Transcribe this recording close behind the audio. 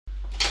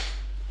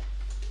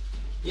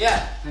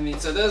Yeah, I mean,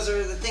 so those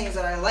are the things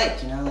that I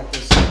like, you know, like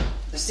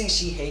those things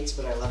she hates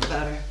but I love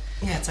about her.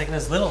 Yeah, it's like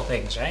those little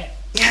things, right?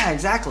 Yeah,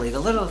 exactly, the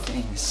little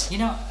things. You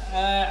know,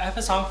 I have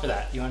a song for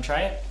that. You want to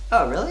try it?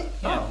 Oh, really?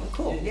 Yeah. Oh,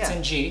 cool. It's Yeah.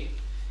 in G.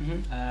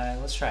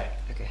 Mm-hmm. Let's try it.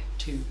 Okay.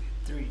 2,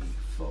 3,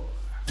 4.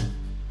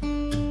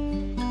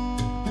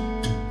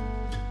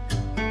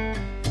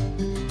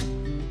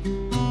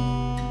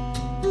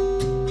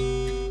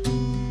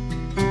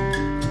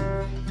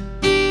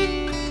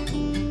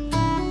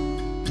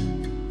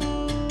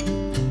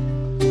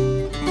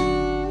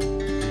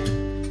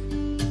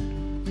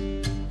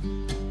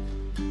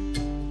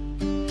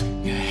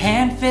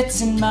 Hand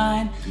fits in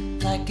mine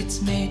like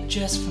it's made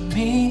just for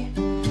me.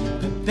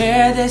 But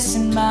bear this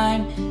in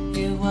mind,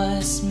 it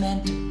was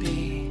meant to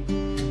be.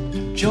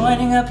 I'm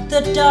joining up the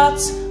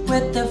dots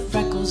with the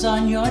freckles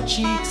on your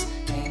cheeks,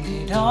 and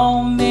it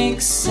all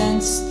makes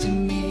sense to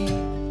me.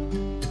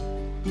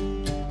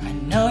 I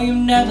know you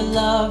never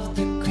loved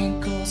the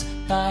crinkles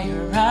by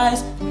your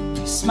eyes. When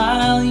you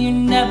smile, you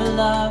never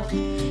loved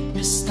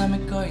your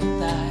stomach or your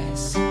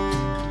thighs.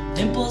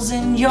 Dimples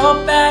in your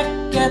back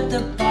at the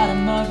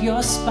bottom of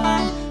your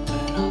spine,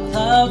 but I'll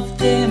love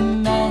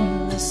them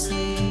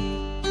endlessly.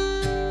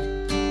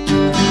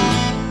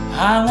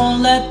 I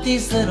won't let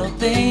these little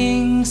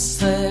things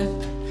slip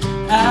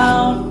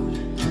out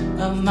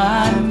of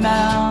my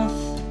mouth.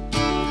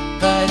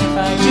 But if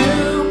I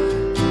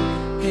do,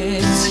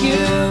 it's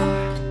you,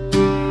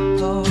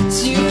 oh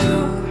it's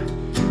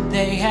you,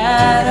 they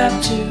add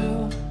up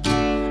to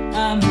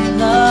I'm in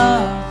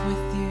love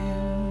with you.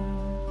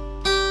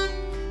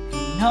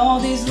 And all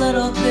these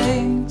little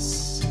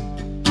things.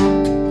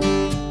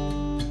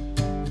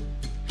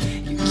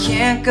 You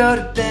can't go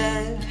to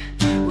bed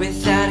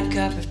without a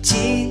cup of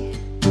tea.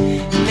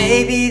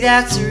 Maybe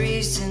that's the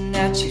reason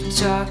that you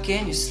talk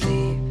in your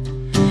sleep.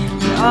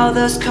 But all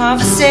those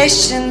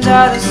conversations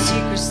are the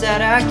secrets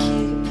that I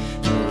keep.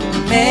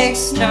 It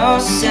makes no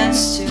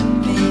sense to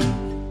me.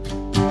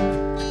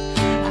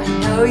 I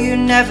know you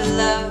never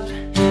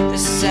loved the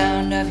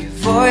sound of your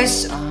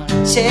voice on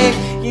a tape.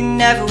 You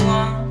never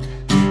want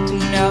to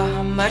know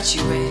how much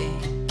you weigh.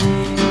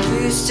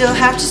 You still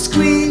have to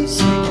squeeze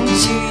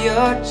into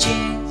your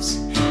jeans,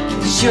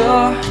 'cause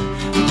you're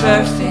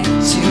perfect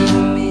to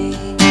me.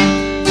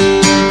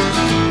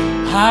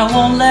 I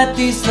won't let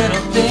these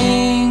little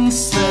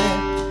things slip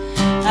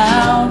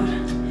out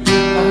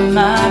of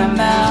my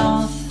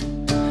mouth.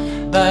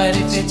 But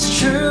if it's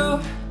true,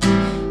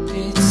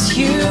 it's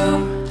you,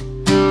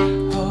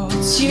 oh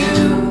it's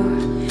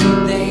you,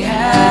 they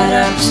add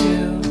up to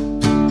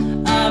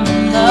I'm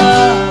in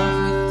love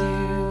with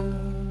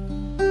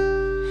you.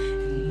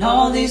 And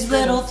all these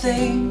little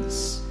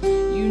things,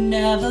 you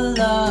never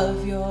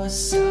love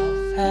yourself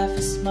half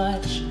as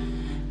much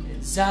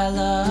as I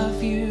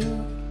love you.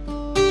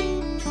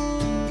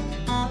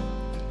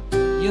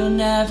 You'll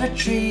never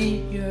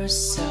treat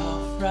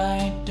yourself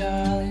right,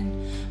 darling,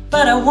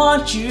 but I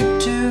want you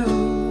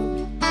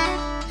to.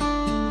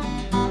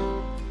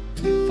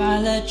 If I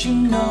let you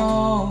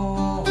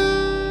know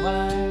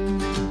I'm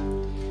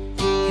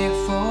here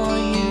for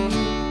you,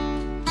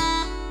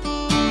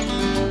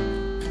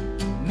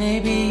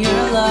 maybe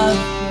you'll love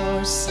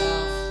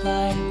yourself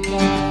like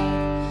I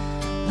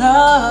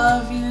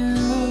love you.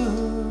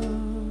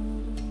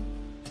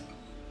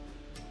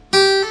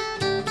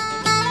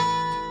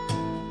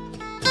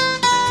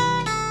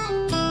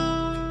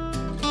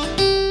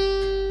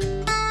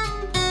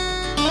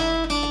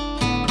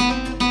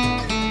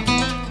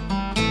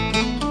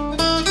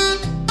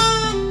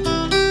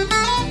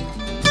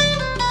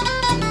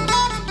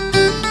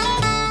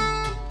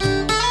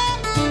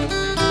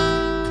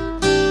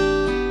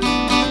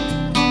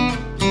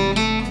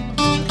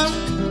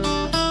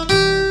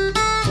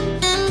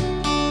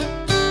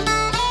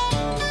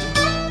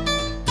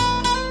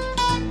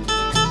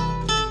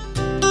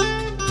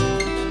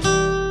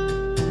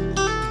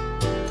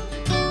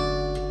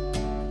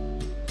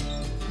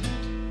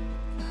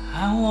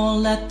 I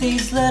won't let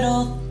these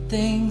little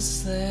things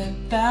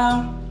slip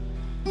out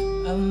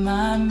of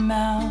my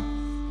mouth.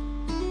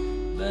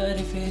 But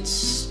if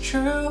it's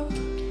true,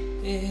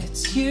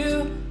 it's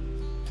you,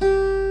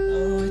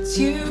 oh it's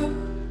you,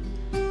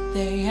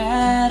 they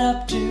add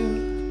up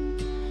to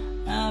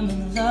I'm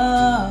in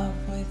love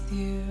with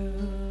you.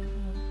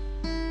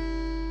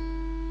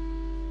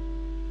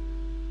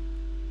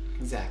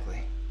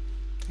 Exactly.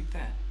 Like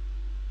that.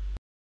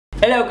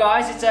 Hello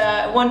guys, it's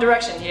One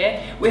Direction here.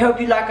 We hope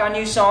you like our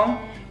new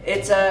song.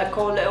 It's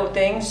called Little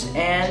Things,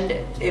 and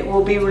it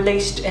will be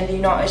released in the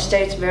United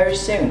States very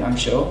soon, I'm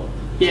sure.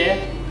 Yeah.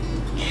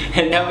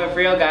 No, but for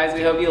real guys,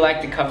 we hope you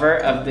like the cover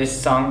of this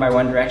song by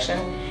One Direction.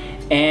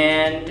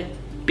 And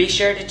be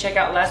sure to check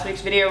out last week's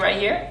video right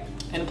here.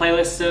 And a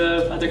playlist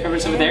of other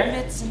covers over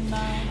there.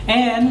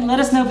 And let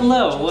us know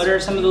below, what are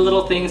some of the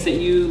little things that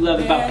you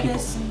love about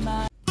people?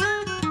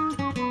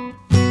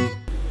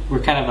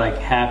 We're kind of like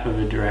half of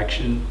a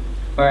direction.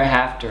 Or a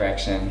half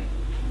direction.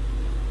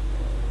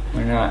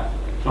 We're not.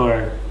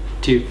 Or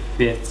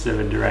 2/5 of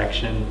a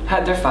direction.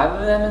 There are 5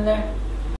 of them in there?